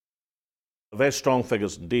Very strong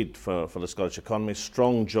figures indeed for the Scottish economy.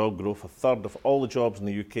 Strong job growth. A third of all the jobs in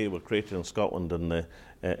the UK were created in Scotland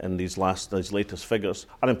in these latest figures.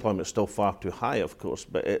 Unemployment is still far too high, of course,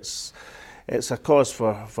 but it's a cause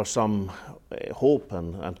for some hope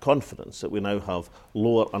and confidence that we now have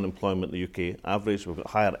lower unemployment in the UK average, we've got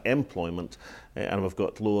higher employment, and we've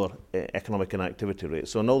got lower economic inactivity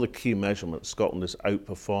rates. So in all the key measurements, Scotland is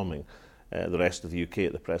outperforming the rest of the UK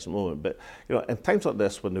at the present moment. But in times like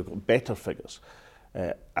this, when we've got better figures,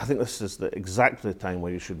 I think this is exactly the time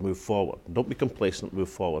where you should move forward. Don't be complacent, move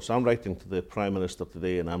forward. So I'm writing to the Prime Minister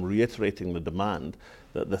today and I'm reiterating the demand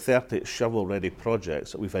that the 30 shovel-ready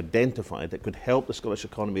projects that we've identified that could help the Scottish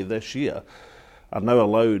economy this year are now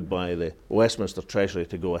allowed by the Westminster Treasury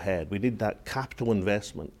to go ahead. We need that capital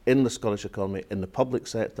investment in the Scottish economy, in the public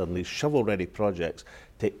sector, and these shovel-ready projects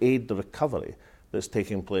to aid the recovery that's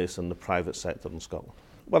taking place in the private sector in Scotland.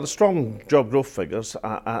 Well, the strong job growth figures,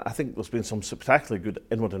 I think there's been some spectacularly good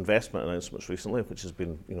inward investment announcements recently, which has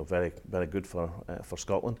been very, very good for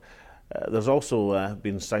Scotland. There's also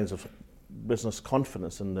been signs of business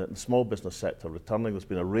confidence in the small business sector returning. There's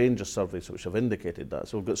been a range of surveys which have indicated that.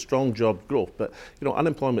 So we've got strong job growth, but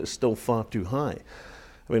unemployment is still far too high.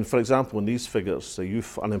 I mean, for example, in these figures, the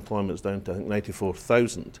youth unemployment is down to, I think,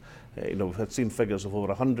 94,000. We've seen figures of over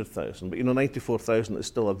 100,000, but 94,000 is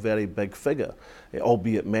still a very big figure,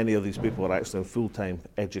 albeit many of these people are actually in full-time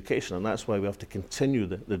education, and that's why we have to continue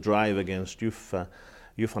the drive against youth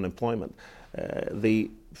unemployment. The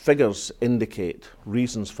figures indicate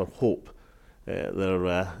reasons for hope.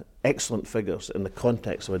 They're excellent figures in the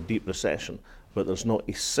context of a deep recession, but there's not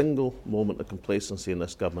a single moment of complacency in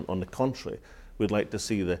this government. On the contrary, we'd like to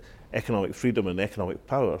see the economic freedom and economic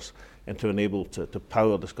powers and to enable to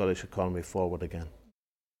power the Scottish economy forward again.